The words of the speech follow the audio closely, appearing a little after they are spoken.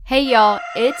Hey y'all,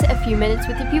 it's A Few Minutes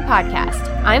with EP podcast.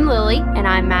 I'm Lily. And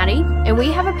I'm Maddie. And we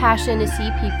have a passion to see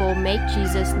people make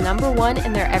Jesus number one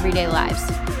in their everyday lives.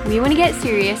 We want to get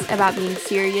serious about being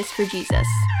serious for Jesus.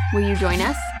 Will you join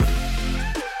us?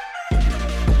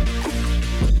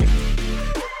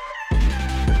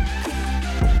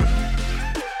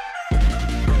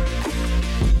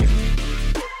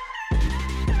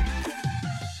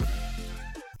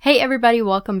 Hey everybody,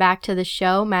 welcome back to the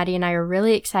show. Maddie and I are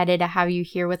really excited to have you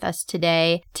here with us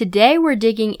today. Today we're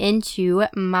digging into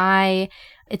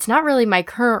it's not really my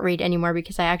current read anymore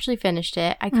because I actually finished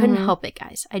it. I couldn't help it,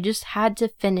 guys. I just had to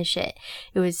finish it.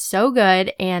 It was so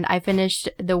good, and I finished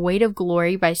The Weight of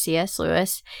Glory by C.S.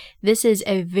 Lewis. This is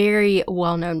a very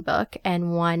well-known book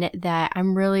and one that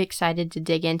I'm really excited to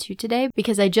dig into today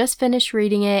because I just finished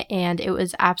reading it and it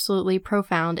was absolutely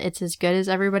profound. It's as good as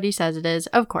everybody says it is.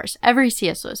 Of course, every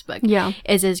C.S. Lewis book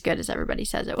is as good as everybody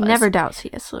says it was. Never doubt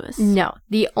C.S. Lewis. No.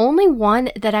 The only one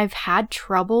that I've had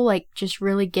trouble just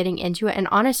really getting into it, and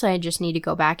honestly, I just need to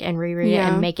go back and reread it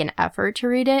and make an effort to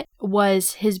read it,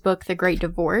 was his book, The Great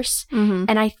Divorce.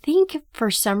 And I think for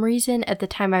some reason at the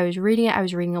time I was reading it, I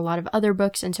was reading a lot of other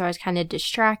books, and so I was kind of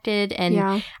distracted,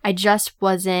 and I just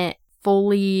wasn't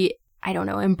fully,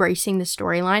 embracing the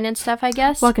storyline and stuff, I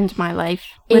guess. Welcome to my life.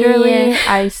 Literally,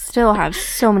 I still have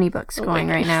so many books going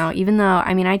right now, even though,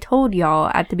 I told y'all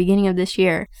at the beginning of this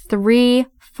year,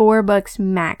 3-4 books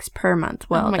max per month.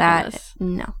 Well,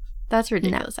 no. That's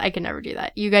ridiculous. No. I can never do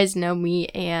that. You guys know me,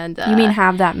 and... You mean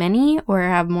have that many or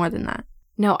have more than that?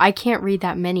 No, I can't read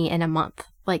that many in a month.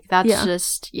 That's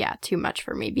just, too much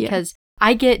for me because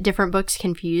I get different books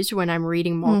confused when I'm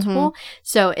reading multiple.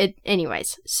 So,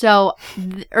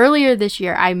 earlier this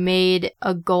year, I made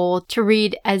a goal to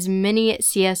read as many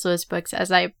C.S. Lewis books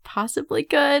as I possibly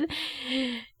could.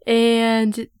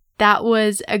 And that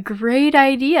was a great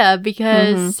idea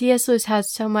because C.S. Lewis has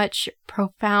so much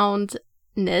profound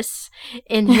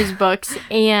in his books,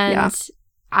 and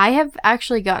I have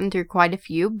actually gotten through quite a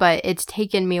few, but it's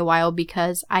taken me a while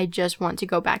because I just want to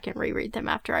go back and reread them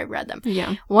after I read them.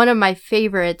 One of my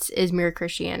favorites is Mere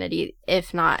Christianity,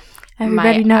 if not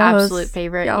Everybody my knows. Absolute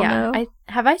favorite. Y'all know.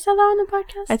 Have I said that on the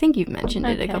podcast? I think you've mentioned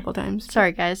it a couple times.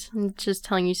 Sorry guys, I'm just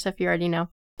telling you stuff you already know.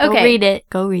 Go read it.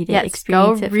 Yes,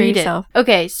 experience it for yourself.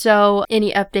 Okay, so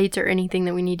any updates or anything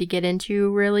that we need to get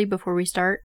into really before we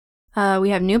start? We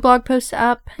have new blog posts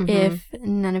up. If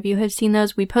none of you have seen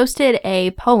those, we posted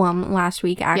a poem last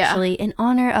week, actually, in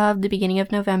honor of the beginning of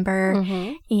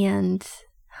November and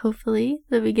hopefully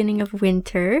the beginning of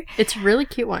winter. It's a really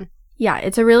cute one. Yeah,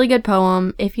 it's a really good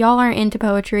poem. If y'all aren't into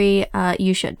poetry,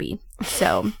 you should be.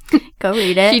 So go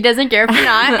read it. She doesn't care if you're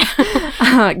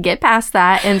not. Get past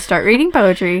that and start reading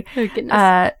poetry. Oh,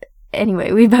 goodness.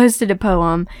 Anyway, we posted a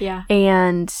poem. Yeah.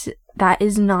 And that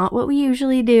is not what we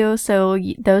usually do. So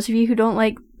those of you who don't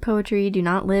like poetry, do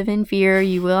not live in fear.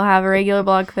 You will have a regular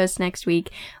blog post next week.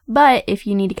 But if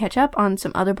you need to catch up on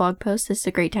some other blog posts, this is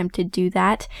a great time to do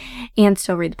that and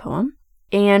still read the poem.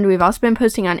 And we've also been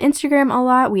posting on Instagram a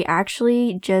lot. We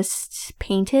actually just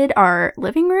painted our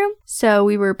living room. So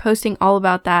we were posting all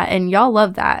about that, and y'all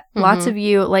love that. Lots of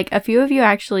you, a few of you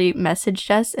actually messaged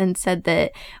us and said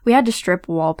that we had to strip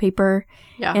wallpaper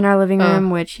in our living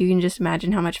room, which you can just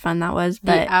imagine how much fun that was.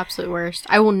 But the absolute worst.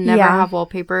 I will never have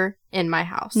wallpaper in my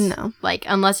house. No.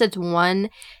 Unless it's one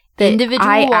individual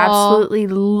I wall. Absolutely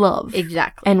love.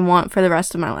 Exactly. And want for the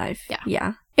rest of my life.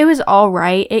 Yeah. It was all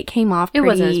right. It came off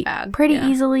pretty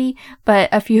easily, but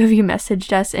a few of you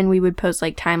messaged us and we would post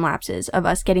time lapses of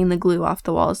us getting the glue off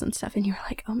the walls and stuff, and you were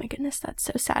like, oh my goodness, that's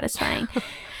so satisfying.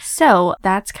 So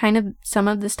that's kind of some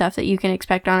of the stuff that you can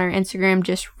expect on our Instagram,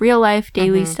 just real life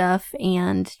daily stuff,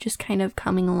 and just kind of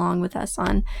coming along with us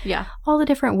on all the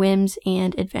different whims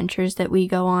and adventures that we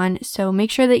go on. So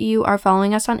make sure that you are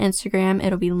following us on Instagram.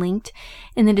 It'll be linked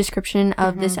in the description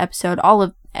of this episode. All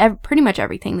of pretty much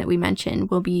everything that we mentioned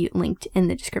will be linked in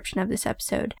the description of this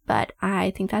episode. But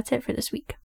I think that's it for this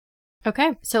week.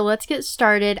 Okay, so let's get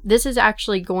started. This is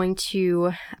actually going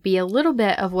to be a little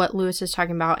bit of what Lewis is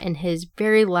talking about in his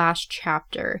very last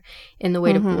chapter in The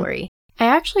Weight of Glory. I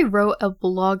actually wrote a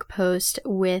blog post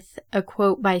with a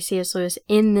quote by C.S. Lewis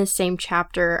in this same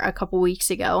chapter a couple weeks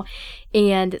ago,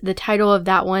 and the title of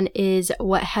that one is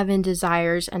What Heaven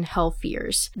Desires and Hell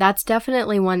Fears. That's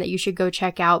definitely one that you should go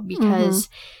check out because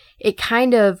it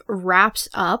kind of wraps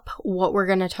up what we're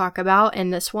going to talk about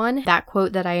in this one. That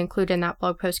quote that I include in that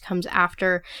blog post comes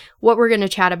after what we're going to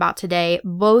chat about today.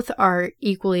 Both are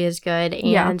equally as good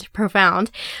and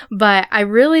profound, but I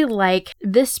really like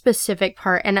this specific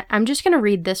part, and I'm just going to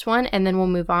read this one and then we'll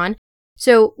move on.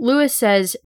 So Lewis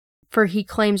says, "For he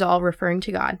claims all," referring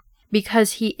to God,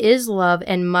 "because he is love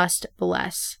and must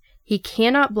bless. He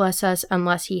cannot bless us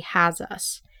unless he has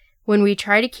us. When we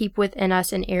try to keep within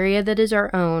us an area that is our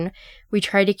own, we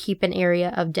try to keep an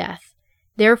area of death.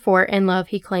 Therefore, in love,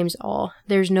 he claims all.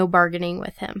 There's no bargaining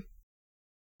with him.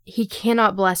 He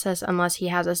cannot bless us unless he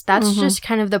has us. That's just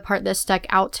kind of the part that stuck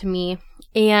out to me.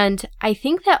 And I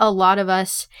think that a lot of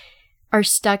us are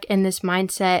stuck in this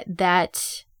mindset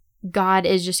that God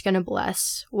is just going to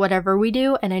bless whatever we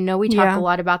do. And I know we talk a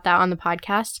lot about that on the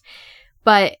podcast,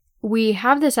 but we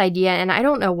have this idea, and I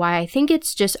don't know why. I think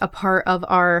it's just a part of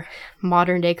our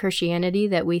modern day Christianity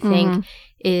that we think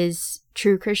is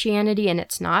true Christianity, and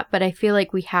it's not. But I feel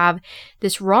like we have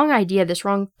this wrong idea, this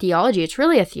wrong theology. It's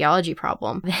really a theology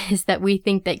problem, is that we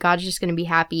think that God's just going to be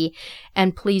happy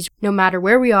and pleased no matter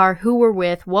where we are, who we're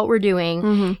with, what we're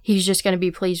doing. He's just going to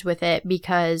be pleased with it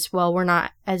because, well, we're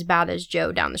not as bad as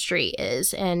Joe down the street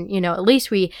is. And, at least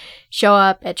we show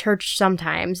up at church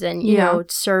sometimes and, you know,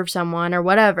 serve someone or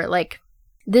whatever. Like,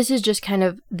 this is just kind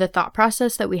of the thought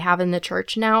process that we have in the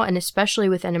church now, and especially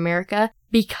within America,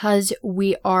 because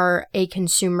we are a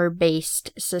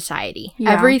consumer-based society.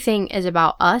 Everything is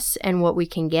about us and what we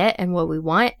can get and what we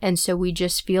want, and so we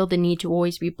just feel the need to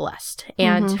always be blessed.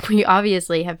 And we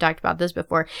obviously have talked about this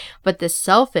before, but the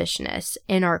selfishness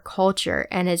in our culture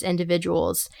and as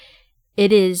individuals,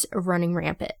 it is running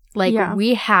rampant. Like,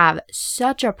 we have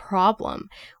such a problem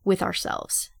with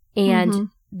ourselves,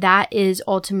 and that is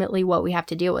ultimately what we have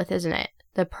to deal with, isn't it?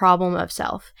 The problem of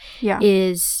self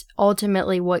is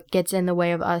ultimately what gets in the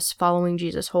way of us following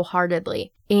Jesus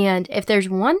wholeheartedly. And if there's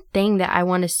one thing that I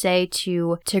want to say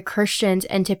to Christians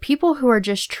and to people who are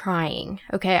just trying,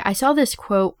 okay, I saw this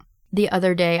quote the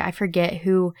other day. I forget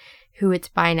who it's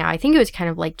by now. I think it was kind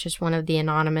of like just one of the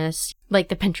anonymous, like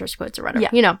the Pinterest quotes or whatever,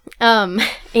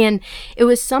 and it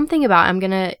was something about, I'm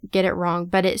going to get it wrong,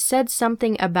 but it said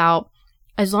something about,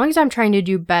 as long as I'm trying to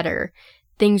do better,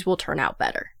 things will turn out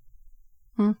better.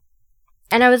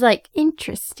 And I was like,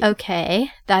 interesting.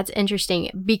 Okay, that's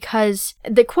interesting, because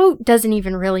the quote doesn't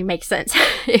even really make sense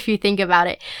if you think about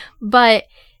it. But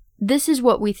this is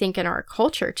what we think in our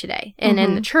culture today and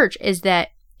in the church, is that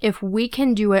if we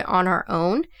can do it on our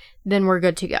own, then we're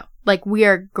good to go. Like, we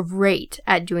are great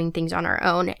at doing things on our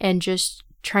own and just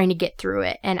trying to get through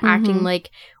it and acting like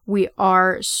we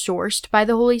are sourced by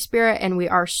the Holy Spirit and we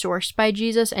are sourced by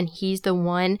Jesus, and he's the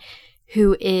one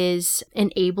who is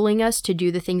enabling us to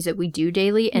do the things that we do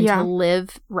daily and to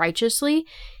live righteously,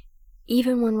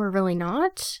 even when we're really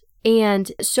not. And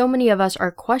so many of us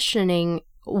are questioning,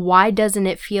 why doesn't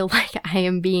it feel like I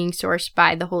am being sourced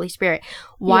by the Holy Spirit?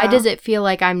 Why does it feel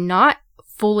like I'm not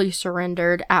fully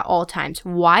surrendered at all times?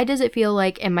 Why does it feel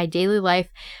like in my daily life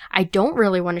I don't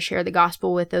really want to share the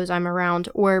gospel with those I'm around,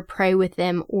 or pray with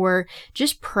them, or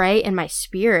just pray in my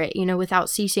spirit, without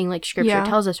ceasing, like scripture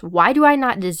tells us? Why do I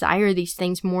not desire these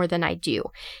things more than I do?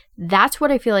 That's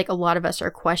what I feel like a lot of us are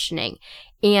questioning.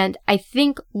 And I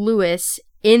think Lewis,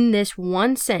 in this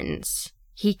one sentence,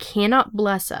 he cannot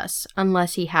bless us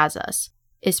unless he has us,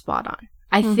 is spot on.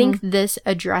 I think this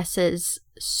addresses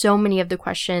so many of the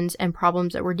questions and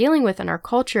problems that we're dealing with in our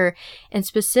culture, and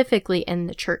specifically in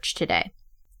the church today.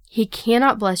 He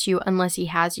cannot bless you unless he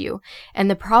has you. And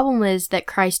the problem is that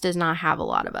Christ does not have a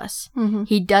lot of us.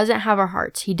 He doesn't have our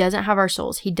hearts. He doesn't have our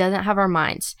souls. He doesn't have our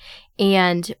minds.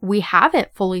 And we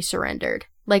haven't fully surrendered.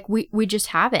 Like, we just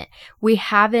haven't. We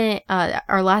haven't,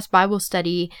 our last Bible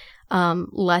study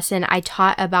lesson, I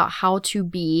taught about how to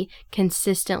be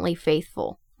consistently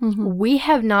faithful. We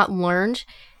have not learned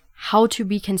how to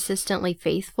be consistently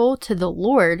faithful to the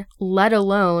Lord, let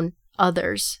alone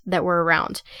others that we're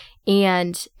around.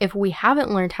 And if we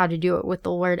haven't learned how to do it with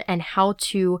the Lord and how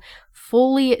to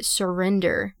fully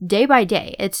surrender day by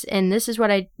day, and this is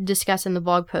what I discussed in the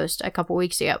blog post a couple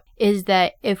weeks ago, is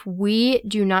that if we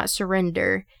do not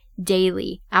surrender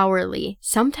daily, hourly,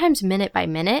 sometimes minute by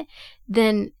minute,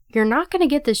 then you're not going to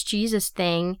get this Jesus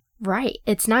thing right.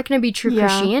 It's not going to be true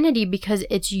Christianity, because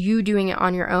it's you doing it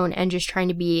on your own and just trying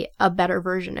to be a better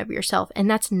version of yourself. And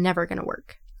that's never going to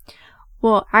work.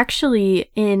 Well,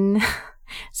 actually, in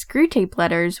Screw Tape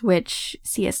Letters, which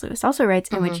C.S. Lewis also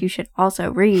writes, and which you should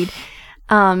also read,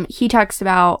 he talks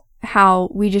about how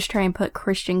we just try and put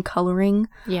Christian coloring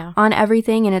on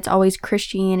everything, and it's always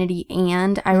Christianity.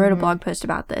 And I wrote a blog post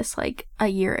about this like a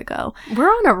year ago. We're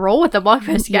on a roll with the blog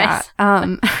post, guys.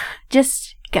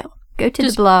 Just go to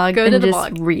the blog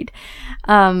and read.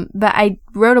 But I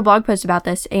wrote a blog post about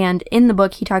this, and in the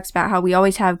book he talks about how we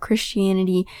always have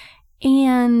Christianity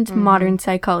and modern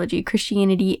psychology,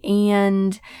 Christianity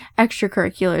and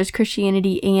extracurriculars,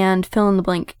 Christianity and fill in the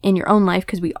blank in your own life,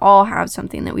 because we all have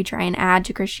something that we try and add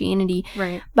to Christianity.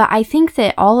 Right. But I think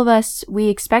that all of us, we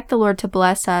expect the Lord to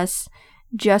bless us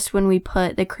just when we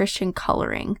put the Christian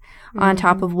coloring on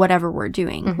top of whatever we're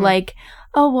doing. Mm-hmm. Like,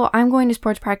 oh, well, I'm going to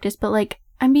sports practice, but like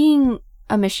I'm being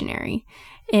a missionary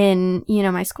in, you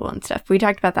know, my school and stuff. We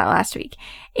talked about that last week.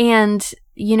 And,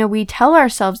 you know, we tell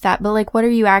ourselves that, but like, what are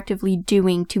you actively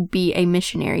doing to be a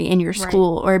missionary in your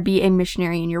school or be a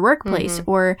missionary in your workplace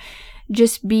or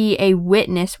just be a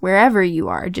witness wherever you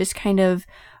are, just kind of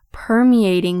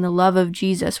permeating the love of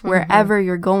Jesus wherever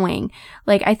you're going.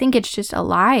 Like, I think it's just a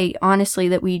lie, honestly,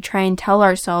 that we try and tell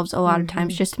ourselves a lot of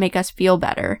times just to make us feel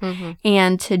better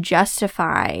and to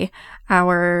justify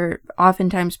our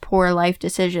oftentimes poor life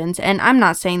decisions. And I'm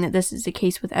not saying that this is the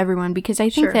case with everyone, because I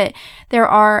think that there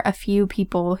are a few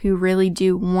people who really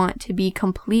do want to be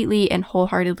completely and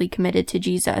wholeheartedly committed to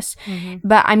Jesus.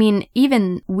 But I mean,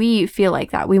 even we feel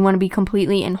like that. We want to be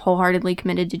completely and wholeheartedly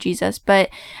committed to Jesus. But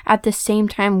at the same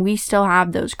time, we still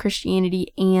have those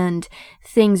Christianity and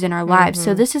things in our lives.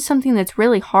 So this is something that's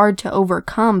really hard to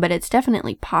overcome, but it's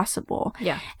definitely possible.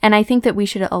 Yeah. And I think that we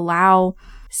should allow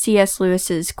C.S.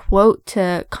 Lewis's quote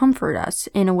to comfort us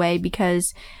in a way,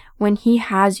 because when he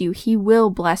has you, he will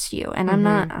bless you. And I'm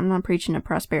not preaching a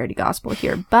prosperity gospel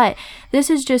here, but this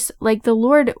is just like the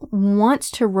Lord wants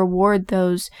to reward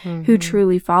those who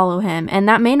truly follow him. And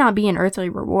that may not be an earthly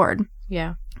reward.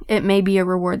 Yeah. It may be a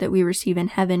reward that we receive in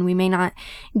heaven. We may not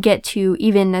get to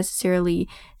even necessarily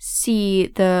see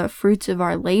the fruits of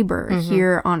our labor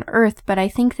here on earth. But I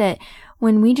think that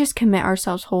when we just commit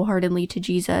ourselves wholeheartedly to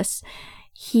Jesus,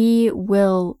 he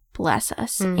will bless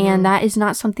us. And that is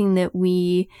not something that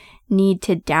we need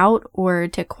to doubt or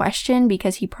to question,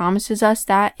 because he promises us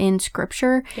that in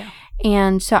scripture. Yeah.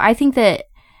 And so I think that,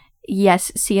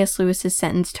 yes, C.S. Lewis's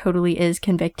sentence totally is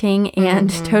convicting and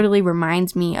totally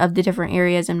reminds me of the different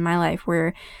areas in my life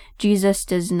where Jesus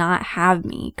does not have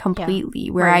me completely,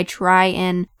 where I try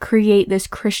and create this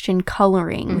Christian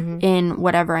coloring in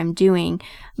whatever I'm doing.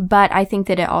 But I think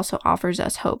that it also offers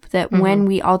us hope that when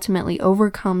we ultimately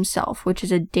overcome self, which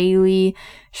is a daily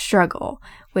struggle,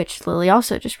 which Lilly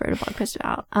also just wrote a blog post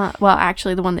about. Well,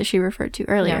 actually, the one that she referred to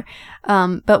earlier.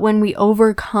 But when we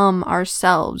overcome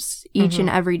ourselves each and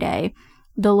every day,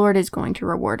 the Lord is going to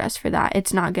reward us for that.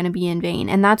 It's not going to be in vain.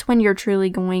 And that's when you're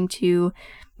truly going to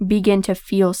begin to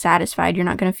feel satisfied. You're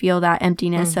not going to feel that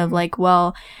emptiness of like,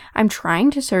 well, I'm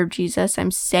trying to serve Jesus. I'm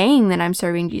saying that I'm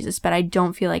serving Jesus, but I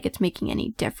don't feel like it's making any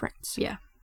difference. Yeah.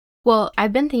 Well,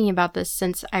 I've been thinking about this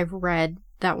since I've read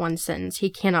that one sentence. He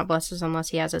cannot bless us unless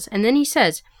he has us. And then he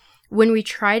says, when we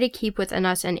try to keep within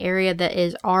us an area that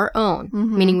is our own,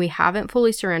 meaning we haven't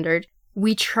fully surrendered,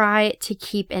 we try to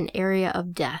keep an area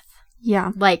of death.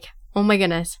 Yeah. Like, oh my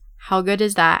goodness, how good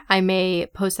is that? I may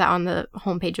post that on the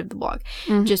homepage of the blog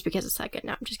just because it's that good.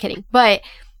 No, I'm just kidding. But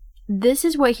this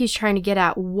is what he's trying to get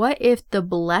at. What if the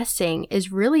blessing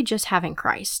is really just having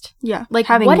Christ? Yeah. Like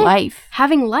having life.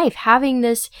 Having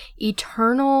this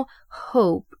eternal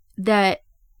hope that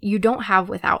you don't have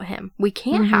without him. We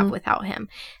can't have without him.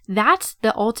 That's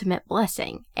the ultimate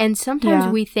blessing. And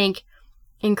sometimes we think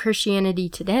in Christianity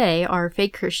today, our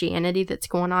fake Christianity that's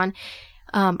going on,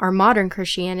 our modern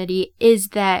Christianity, is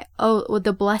that,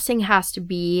 the blessing has to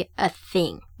be a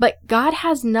thing. But God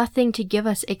has nothing to give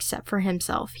us except for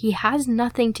himself. He has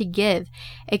nothing to give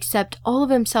except all of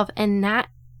himself. And that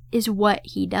is what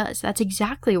he does. That's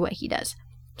exactly what he does.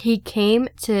 He came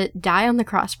to die on the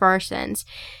cross for our sins,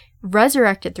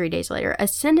 resurrected 3 days later,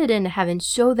 ascended into heaven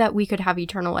so that we could have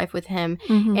eternal life with him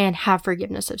and have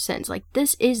forgiveness of sins. Like,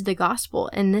 this is the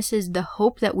gospel, and this is the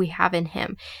hope that we have in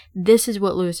him. This is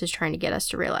what Lewis is trying to get us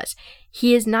to realize.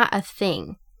 He is not a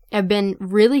thing. I've been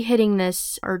really hitting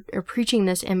this or preaching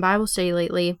this in Bible study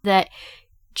lately, that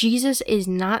Jesus is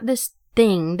not this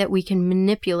thing that we can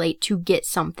manipulate to get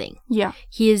something. Yeah.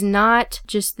 He is not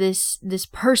just this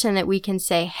person that we can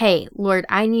say, hey, Lord,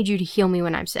 I need you to heal me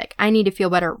when I'm sick. I need to feel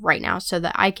better right now so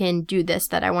that I can do this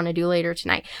that I want to do later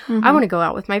tonight. I want to go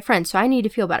out with my friends, so I need to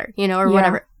feel better, or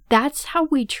whatever. That's how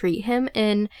we treat him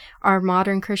in our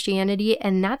modern Christianity,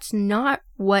 and that's not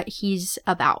what he's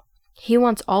about. He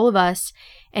wants all of us,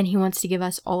 and he wants to give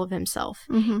us all of himself.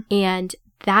 And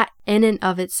that in and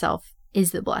of itself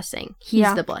is the blessing.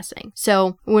 He's the blessing.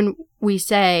 So when we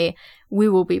say we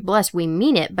will be blessed, we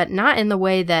mean it, but not in the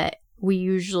way that we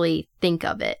usually think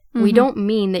of it. We don't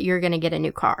mean that you're going to get a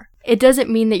new car. It doesn't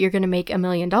mean that you're going to make $1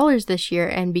 million this year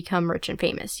and become rich and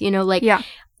famous.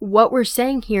 What we're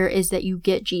saying here is that you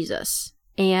get Jesus,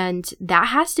 and that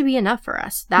has to be enough for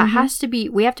us. That has to be,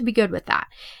 we have to be good with that.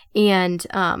 And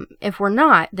if we're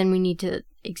not, then we need to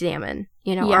examine,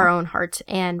 our own hearts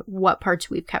and what parts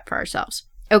we've kept for ourselves.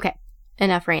 Okay.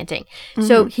 Enough ranting.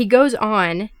 So he goes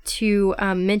on to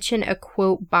mention a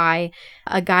quote by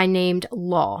a guy named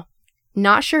Law.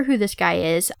 Not sure who this guy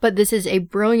is, but this is a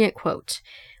brilliant quote.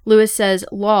 Lewis says,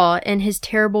 Law, in his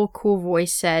terrible, cool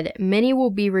voice, said, many will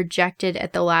be rejected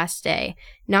at the last day,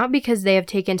 not because they have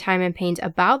taken time and pains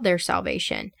about their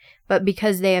salvation, but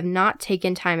because they have not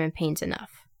taken time and pains enough.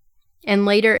 And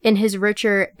later, in his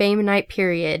richer Bamenite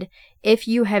period, if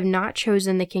you have not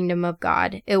chosen the kingdom of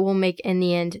God, it will make in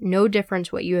the end no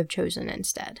difference what you have chosen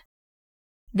instead.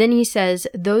 Then he says,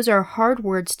 those are hard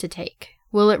words to take.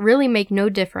 Will it really make no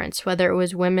difference whether it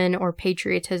was women or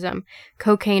patriotism,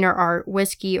 cocaine or art,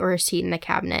 whiskey or a seat in the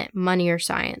cabinet, money or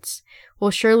science?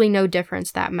 Well, surely no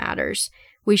difference that matters.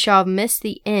 We shall have missed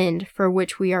the end for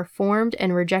which we are formed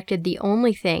and rejected the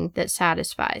only thing that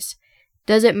satisfies.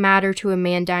 Does it matter to a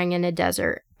man dying in a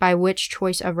desert by which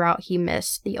choice of route he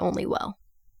missed the only well?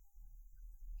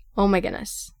 Oh my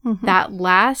goodness. Mm-hmm. That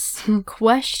last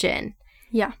question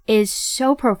is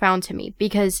so profound to me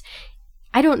because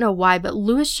I don't know why, but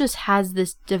Lewis just has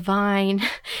this divine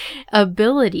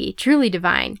ability, truly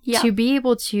divine, to be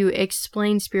able to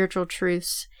explain spiritual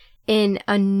truths in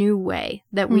a new way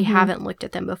that we haven't looked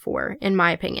at them before, in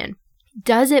my opinion.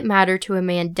 Does it matter to a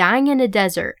man dying in a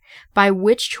desert by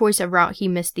which choice of route he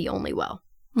missed the only well?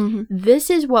 Mm-hmm. This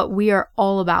is what we are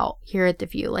all about here at The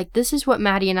View. Like, this is what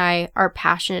Maddie and I are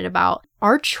passionate about.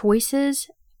 Our choices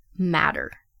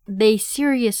matter. They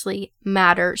seriously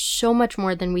matter so much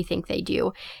more than we think they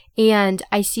do. And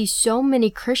I see so many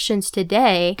Christians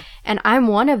today, and I'm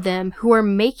one of them, who are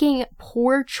making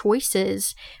poor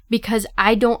choices because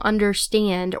I don't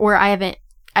understand, or I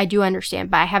do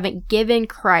understand, but I haven't given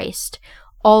Christ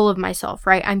all of myself,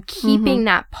 right? I'm keeping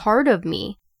that part of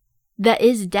me that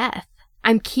is death.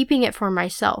 I'm keeping it for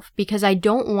myself because I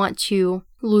don't want to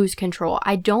lose control.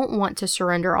 I don't want to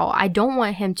surrender all. I don't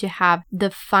want him to have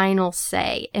the final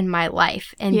say in my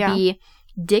life and be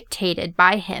dictated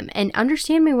by him. And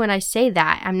understand me when I say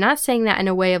that. I'm not saying that in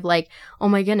a way of like, oh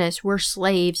my goodness, we're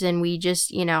slaves and we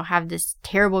just, have this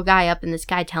terrible guy up and this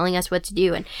guy telling us what to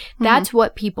do. And that's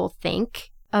what people think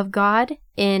of God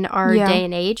in our day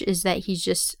and age, is that he's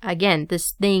just, again,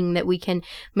 this thing that we can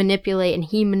manipulate and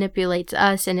he manipulates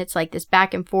us, and it's like this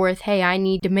back and forth. Hey, I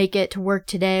need to make it to work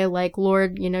today, like,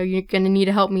 Lord, you're gonna need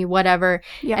to help me, whatever.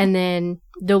 And then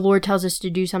the Lord tells us to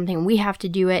do something, we have to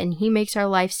do it, and he makes our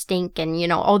life stink,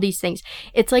 and all these things.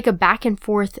 It's like a back and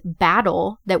forth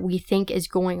battle that we think is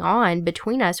going on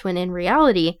between us, when in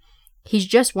reality he's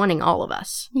just wanting all of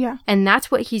us. Yeah. And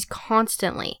that's what he's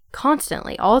constantly,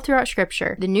 all throughout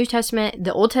Scripture, the New Testament,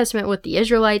 the Old Testament with the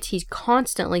Israelites, he's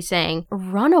constantly saying,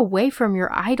 run away from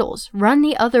your idols. Run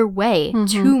the other way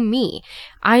to me.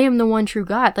 I am the one true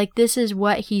God. Like, this is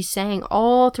what he's saying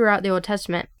all throughout the Old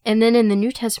Testament. And then in the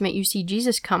New Testament, you see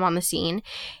Jesus come on the scene,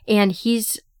 and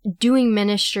he's doing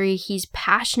ministry. He's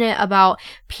passionate about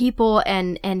people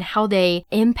and how they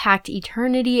impact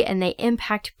eternity and they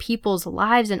impact people's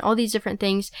lives and all these different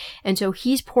things. And so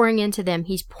he's pouring into them.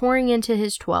 He's pouring into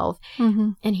his 12,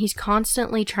 and he's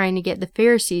constantly trying to get the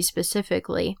Pharisees,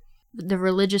 specifically the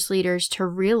religious leaders, to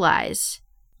realize,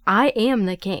 I am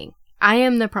the king. I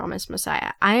am the promised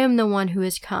Messiah. I am the one who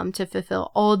has come to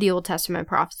fulfill all the Old Testament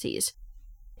prophecies.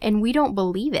 And we don't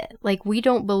believe it. Like, we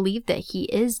don't believe that he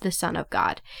is the Son of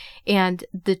God and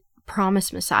the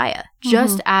promised Messiah,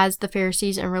 just as the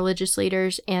Pharisees and religious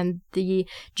leaders and the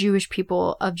Jewish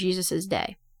people of Jesus's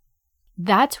day.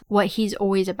 That's what he's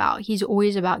always about. He's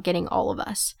always about getting all of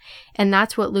us. And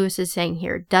that's what Lewis is saying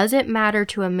here. Does it matter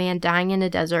to a man dying in a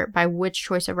desert by which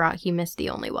choice of route he missed the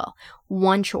only well?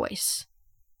 One choice.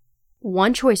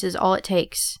 One choice is all it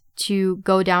takes to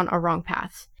go down a wrong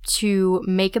path. To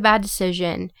make a bad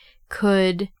decision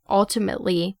could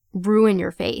ultimately ruin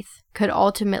your faith, could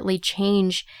ultimately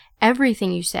change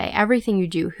everything you say, everything you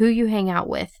do, who you hang out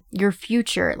with, your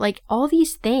future, like all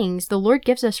these things. The Lord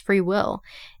gives us free will.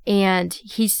 And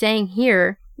he's saying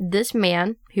here, this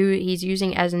man who he's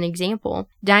using as an example,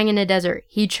 dying in a desert,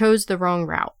 he chose the wrong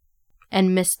route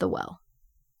and missed the well.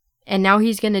 And now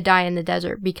he's going to die in the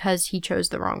desert because he chose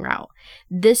the wrong route.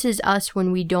 This is us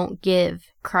when we don't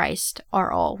give Christ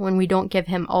our all, when we don't give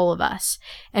him all of us,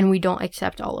 and we don't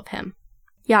accept all of him.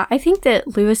 Yeah, I think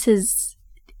that Lewis's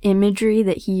imagery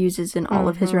that he uses in all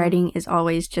of his writing is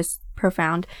always just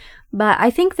profound. But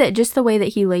I think that just the way that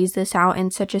he lays this out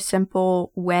in such a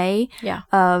simple way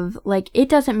of, like, it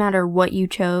doesn't matter what you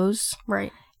chose.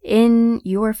 Right. In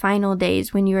your final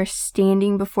days, when you are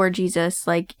standing before Jesus,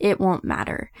 like, it won't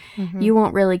matter. You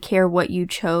won't really care what you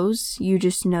chose. You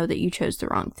just know that you chose the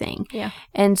wrong thing. Yeah.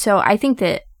 And so I think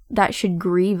that should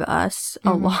grieve us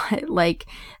a lot. Like,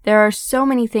 there are so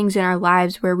many things in our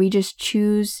lives where we just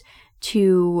choose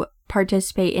to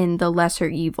participate in the lesser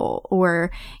evil,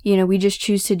 or, we just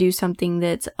choose to do something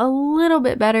that's a little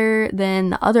bit better than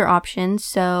the other options.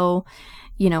 So,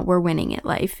 we're winning at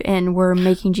life and we're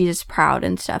making Jesus proud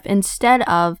and stuff, instead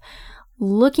of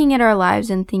looking at our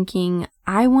lives and thinking,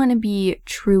 I want to be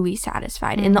truly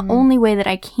satisfied in the only way that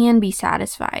I can be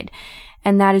satisfied.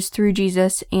 And that is through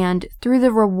Jesus and through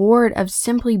the reward of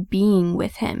simply being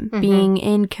with him, being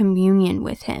in communion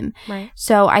with him. Right.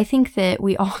 So I think that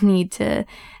we all need to,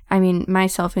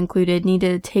 myself included, need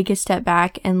to take a step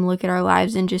back and look at our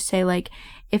lives and just say, like,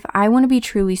 if I want to be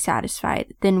truly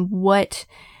satisfied, then what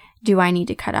do I need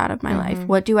to cut out of my life?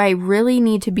 What do I really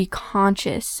need to be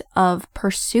conscious of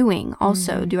pursuing?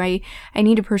 Also, do I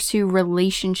need to pursue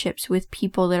relationships with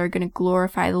people that are going to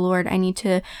glorify the Lord? I need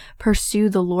to pursue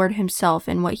the Lord himself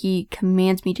and what he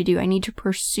commands me to do. I need to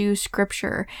pursue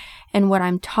scripture and what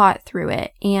I'm taught through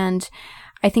it. And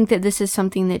I think that this is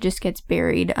something that just gets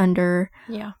buried under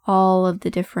all of the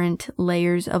different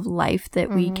layers of life that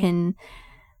we can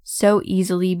so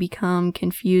easily become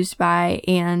confused by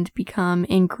and become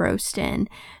engrossed in.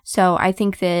 So I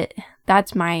think that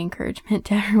that's my encouragement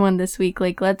to everyone this week.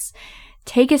 Like, let's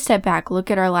take a step back,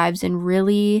 look at our lives, and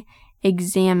really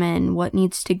examine what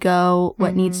needs to go,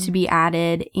 what needs to be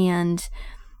added, and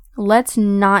let's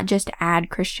not just add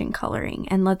Christian coloring,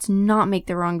 and let's not make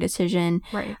the wrong decision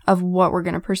of what we're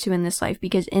going to pursue in this life,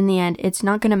 because in the end, it's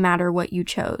not going to matter what you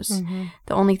chose.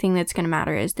 The only thing that's going to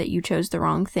matter is that you chose the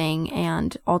wrong thing,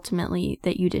 and ultimately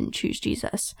that you didn't choose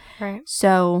Jesus. Right.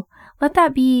 So let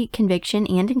that be conviction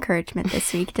and encouragement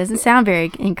this week. It doesn't sound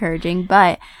very encouraging,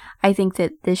 but I think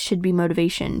that this should be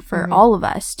motivation for all of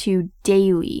us to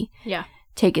daily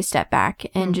take a step back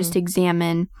and just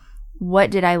examine,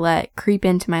 what did I let creep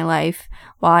into my life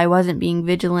while I wasn't being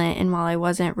vigilant and while I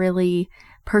wasn't really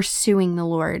pursuing the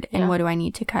Lord? And what do I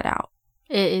need to cut out?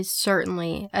 It is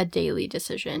certainly a daily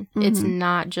decision. It's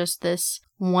not just this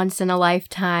once in a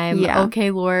lifetime,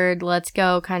 okay, Lord, let's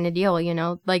go kind of deal.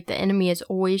 Like, the enemy is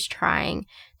always trying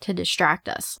to distract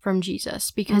us from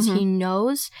Jesus, because he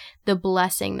knows the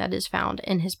blessing that is found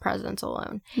in his presence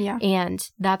alone. And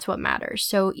that's what matters.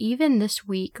 So even this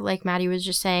week, like Maddie was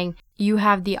just saying, you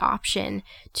have the option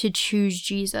to choose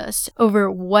Jesus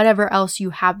over whatever else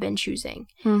you have been choosing.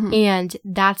 And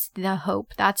that's the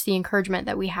hope. That's the encouragement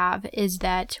that we have, is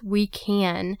that we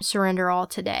can surrender all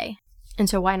today. And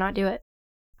so why not do it?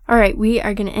 All right, we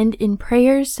are going to end in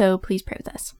prayer, so please pray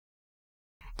with us.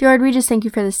 Dear Lord, we just thank you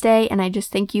for this day, and I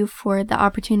just thank you for the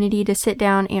opportunity to sit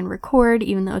down and record,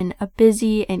 even though in a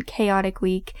busy and chaotic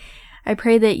week. I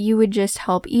pray that you would just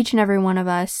help each and every one of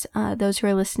us, those who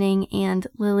are listening, and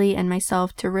Lily and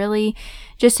myself, to really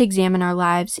just examine our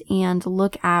lives and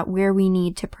look at where we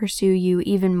need to pursue you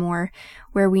even more,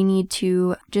 where we need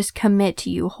to just commit to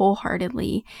you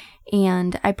wholeheartedly.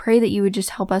 And I pray that you would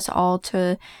just help us all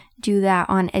to do that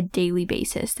on a daily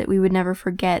basis, that we would never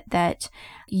forget that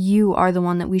you are the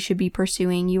one that we should be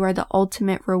pursuing. You are the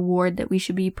ultimate reward that we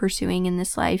should be pursuing in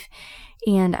this life.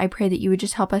 And I pray that you would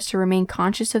just help us to remain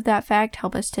conscious of that fact,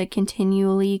 help us to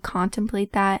continually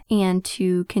contemplate that, and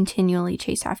to continually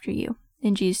chase after you.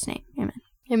 In Jesus' name, amen.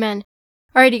 Amen.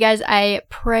 Alrighty, guys, I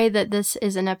pray that this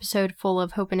is an episode full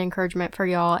of hope and encouragement for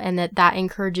y'all, and that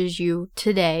encourages you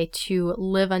today to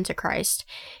live unto Christ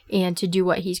and to do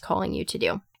what he's calling you to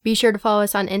do. Be sure to follow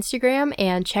us on Instagram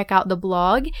and check out the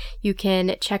blog. You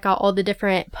can check out all the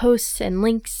different posts and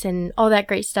links and all that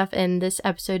great stuff in this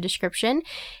episode description.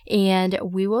 And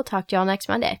we will talk to y'all next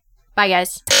Monday. Bye,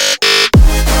 guys.